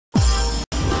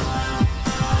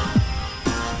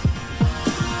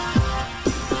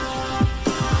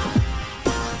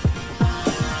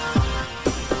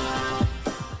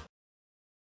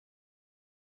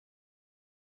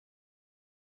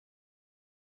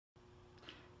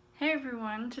Hey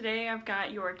everyone, today I've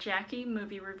got your Jackie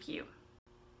movie review.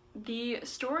 The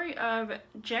story of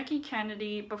Jackie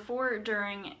Kennedy before,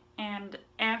 during, and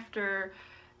after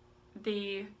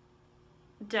the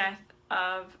death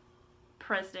of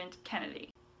President Kennedy.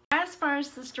 As far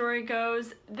as the story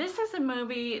goes, this is a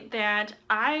movie that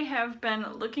I have been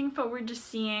looking forward to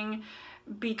seeing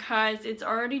because it's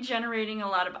already generating a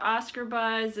lot of Oscar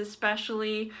buzz,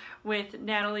 especially with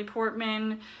Natalie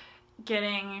Portman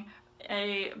getting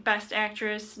a Best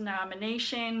Actress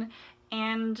nomination,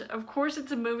 and of course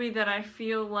it's a movie that I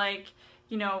feel like,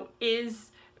 is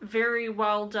very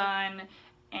well done,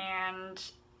 and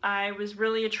I was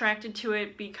really attracted to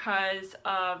it because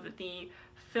of the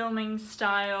filming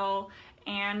style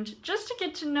and just to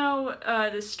get to know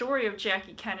the story of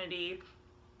Jackie Kennedy,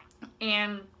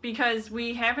 and because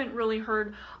we haven't really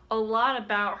heard a lot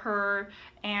about her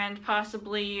and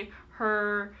possibly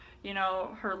her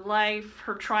her life,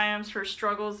 her triumphs, her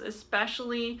struggles,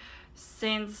 especially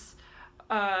since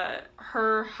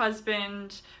her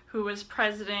husband, who was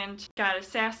president, got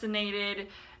assassinated,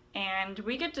 and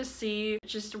we get to see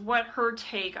just what her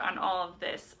take on all of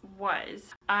this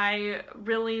was. I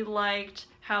really liked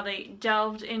how they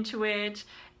delved into it,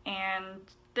 and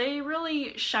they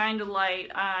really shined a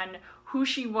light on who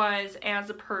she was as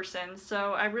a person,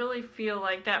 so I really feel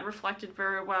like that reflected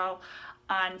very well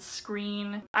on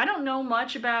screen. I don't know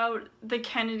much about the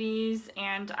Kennedys,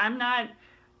 and I'm not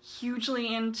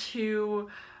hugely into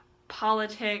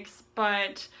politics,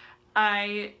 but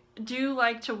I do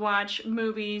like to watch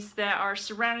movies that are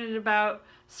surrounded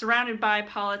by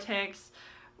politics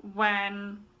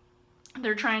when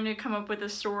they're trying to come up with a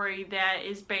story that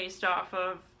is based off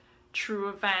of true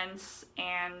events,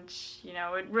 and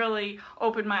it really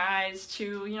opened my eyes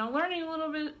to learning a little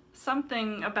bit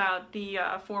something about the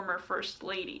former First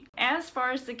Lady. As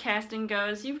far as the casting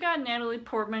goes, you've got Natalie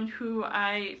Portman, who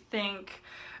I think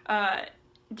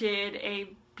did a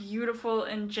beautiful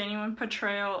and genuine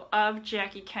portrayal of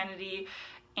Jackie Kennedy,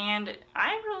 and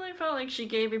I really felt like she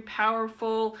gave a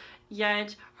powerful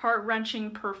yet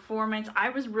heart-wrenching performance. I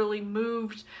was really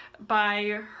moved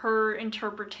by her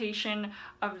interpretation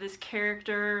of this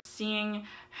character, seeing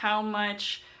how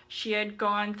much she had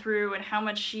gone through and how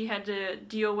much she had to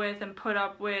deal with and put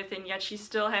up with, and yet she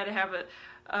still had to have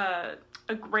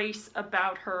a grace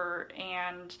about her,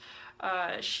 and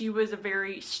she was a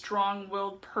very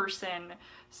strong-willed person.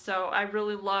 So I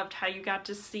really loved how you got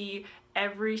to see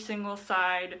every single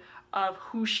side of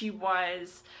who she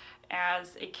was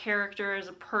as a character, as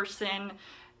a person,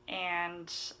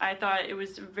 and I thought it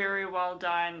was very well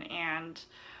done, and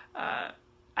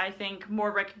I think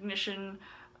more recognition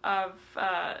of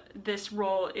this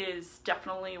role is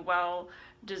definitely well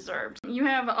deserved. You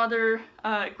have other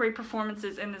great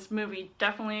performances in this movie,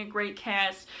 definitely a great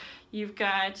cast. You've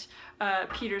got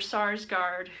Peter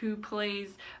Sarsgaard, who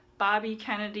plays Bobby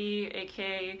Kennedy,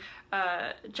 aka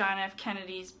John F.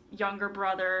 Kennedy's younger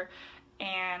brother,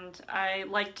 and I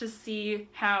like to see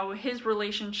how his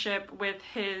relationship with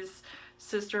his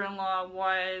sister-in-law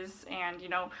was, and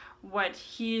what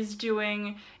he's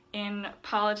doing in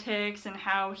politics and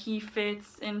how he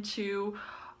fits into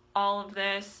all of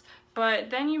this. But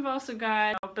then you've also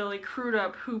got Billy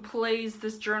Crudup, who plays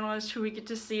this journalist who we get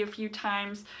to see a few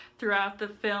times throughout the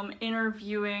film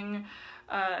interviewing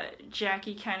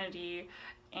Jackie Kennedy,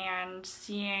 and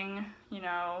seeing,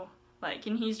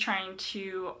 and he's trying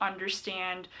to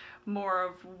understand more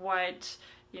of what,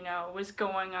 was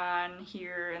going on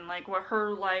here, and what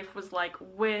her life was like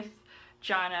with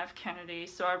John F. Kennedy.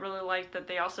 So I really like that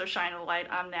they also shine a light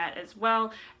on that as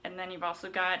well. And then you've also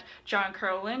got John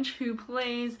Carroll Lynch, who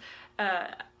plays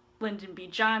Lyndon B.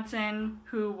 Johnson,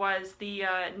 who was the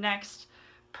next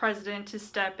president to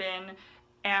step in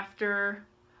after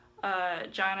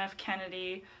John F.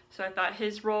 Kennedy. So I thought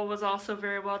his role was also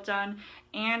very well done.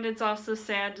 And it's also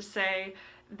sad to say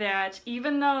that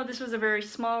even though this was a very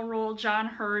small role, John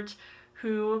Hurt,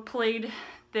 who played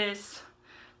this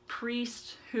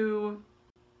priest who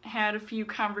had a few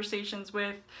conversations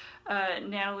with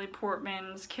Natalie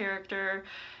Portman's character,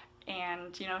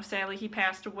 and sadly he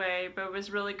passed away, but it was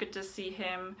really good to see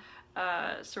him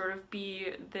sort of be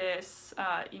this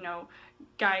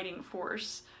guiding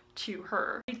force to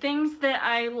her. The things that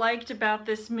I liked about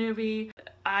this movie,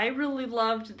 I really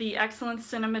loved the excellent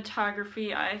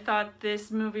cinematography. I thought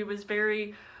this movie was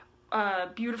very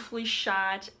beautifully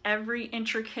shot. Every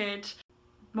intricate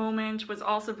moment was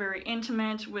also very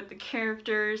intimate with the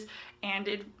characters, and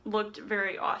it looked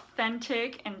very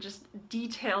authentic and just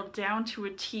detailed down to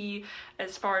a T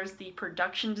as far as the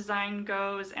production design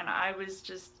goes, and I was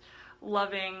just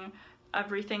loving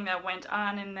everything that went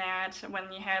on in that,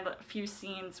 when you had a few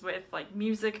scenes with like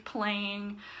music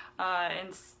playing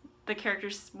and the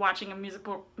characters watching a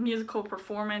musical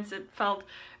performance. It felt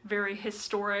very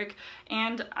historic,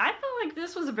 and I felt like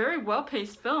this was a very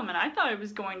well-paced film, and I thought it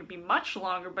was going to be much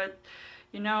longer, but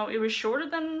you know, it was shorter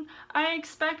than I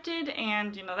expected,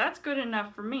 and you know, that's good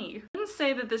enough for me. I wouldn't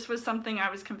say that this was something I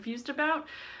was confused about,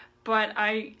 but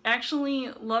I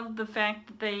actually loved the fact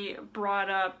that they brought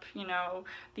up, you know,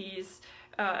 these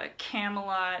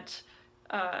Camelot,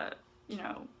 you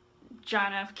know,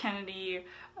 John F. Kennedy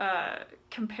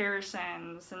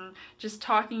comparisons, and just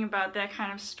talking about that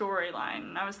kind of storyline.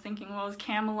 And I was thinking, well, is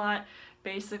Camelot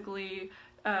basically,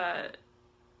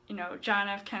 you know, John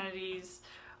F. Kennedy's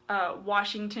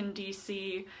Washington,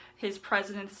 D.C., his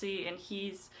presidency, and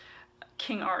he's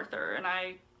King Arthur? And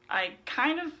I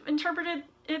kind of interpreted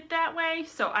it that way,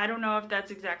 so I don't know if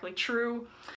that's exactly true.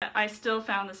 I still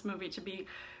found this movie to be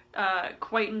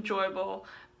quite enjoyable,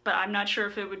 but I'm not sure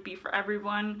if it would be for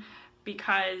everyone,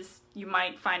 because you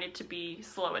might find it to be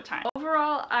slow at times.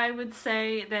 Overall, I would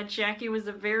say that Jackie was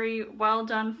a very well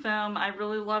done film. I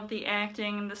really loved the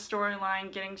acting and the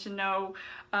storyline, getting to know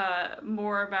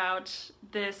more about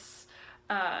this,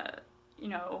 you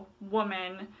know,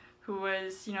 woman who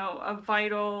was, you know, a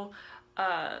vital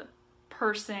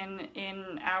person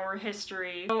in our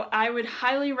history. So I would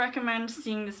highly recommend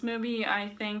seeing this movie. I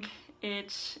think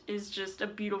it is just a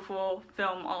beautiful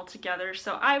film altogether.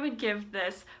 So I would give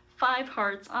this 5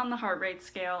 hearts on the heart rate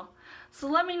scale. So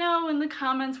let me know in the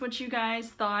comments what you guys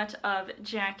thought of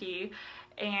Jackie.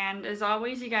 And as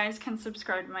always, you guys can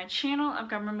subscribe to my channel. I've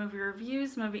got more movie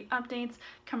reviews, movie updates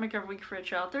coming every week for a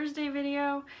Trail Thursday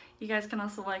video. You guys can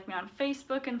also like me on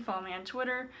Facebook and follow me on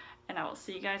Twitter. And I will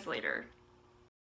see you guys later.